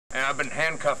And I've been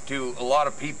handcuffed to a lot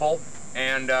of people,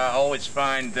 and I always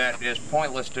find that it's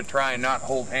pointless to try and not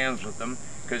hold hands with them,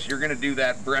 because you're going to do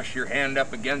that, brush your hand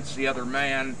up against the other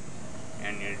man,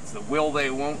 and it's the will they,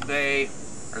 won't they,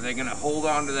 are they going to hold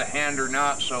on to the hand or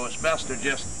not? So it's best to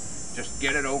just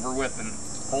get it over with and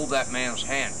hold that man's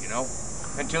hand, you know,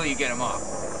 until you get him off.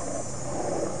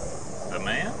 The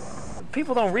man?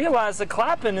 People don't realize that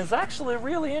clapping is actually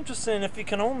really interesting if you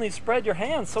can only spread your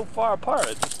hands so far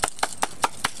apart.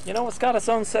 You know, it's got its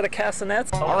own set of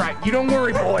castanets. All right, you don't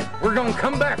worry, boy. We're gonna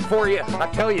come back for you. I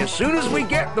tell you, as soon as we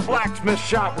get the blacksmith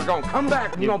shop, we're gonna come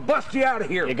back and we're gonna bust you out of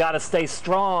here. You gotta stay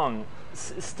strong.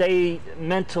 Stay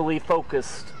mentally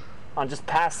focused on just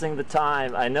passing the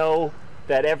time. I know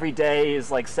that every day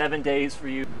is like 7 days for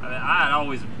you. I mean, I had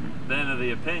always been of the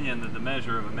opinion that the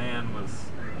measure of a man was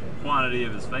the quantity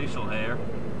of his facial hair.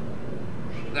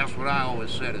 That's what I always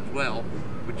said as well,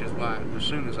 which is why as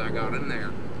soon as I got in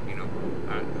there, you know,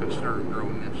 I started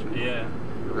growing this. Yeah.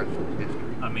 The rest is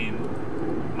history. I mean,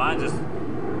 mine just,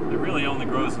 it really only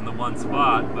grows in the one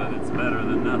spot, but it's better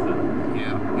than nothing.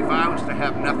 Yeah. If I was to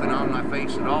have nothing on my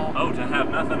face at all. Oh, to have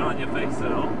nothing on your face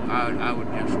at all? I would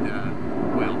just,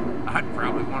 well, I'd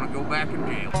probably want to go back in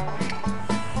jail.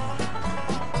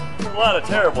 A lot of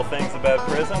terrible things about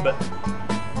prison, but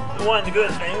the one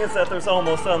good thing is that there's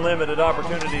almost unlimited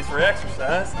opportunities for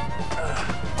exercise.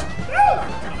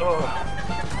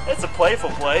 It's a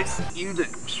playful place. You the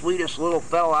sweetest little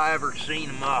fella I ever seen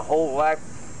in my whole life.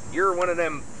 You're one of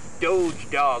them doge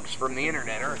dogs from the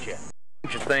internet, aren't you? A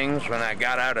bunch of things when I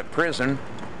got out of prison,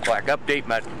 like update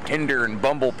my Tinder and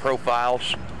Bumble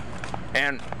profiles.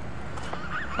 And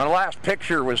my last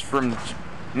picture was from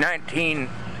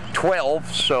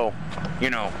 1912, so, you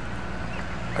know,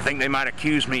 I think they might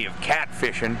accuse me of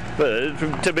catfishing.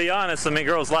 But to be honest, I mean,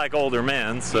 girls like older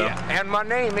men, so. Yeah, and my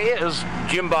name is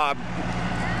Jim Bob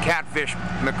Catfish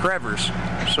McCrevers,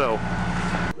 so.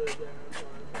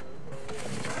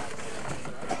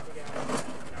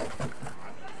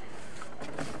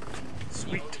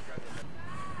 Sweet.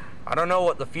 I don't know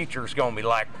what the future's gonna be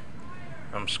like.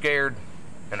 I'm scared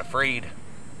and afraid,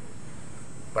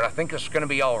 but I think it's gonna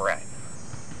be all right.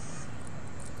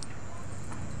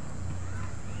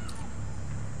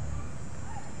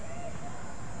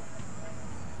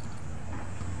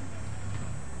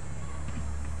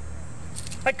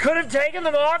 I could have taken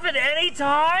them off at any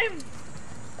time.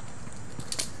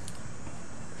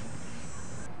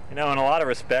 You know, in a lot of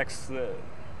respects,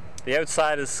 the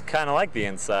outside is kind of like the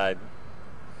inside.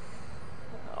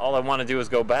 All I want to do is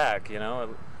go back, you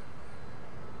know.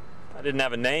 I didn't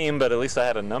have a name, but at least I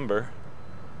had a number.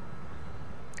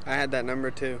 I had that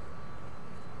number too.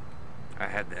 I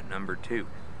had that number too.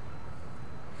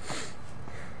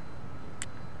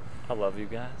 I love you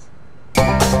guys.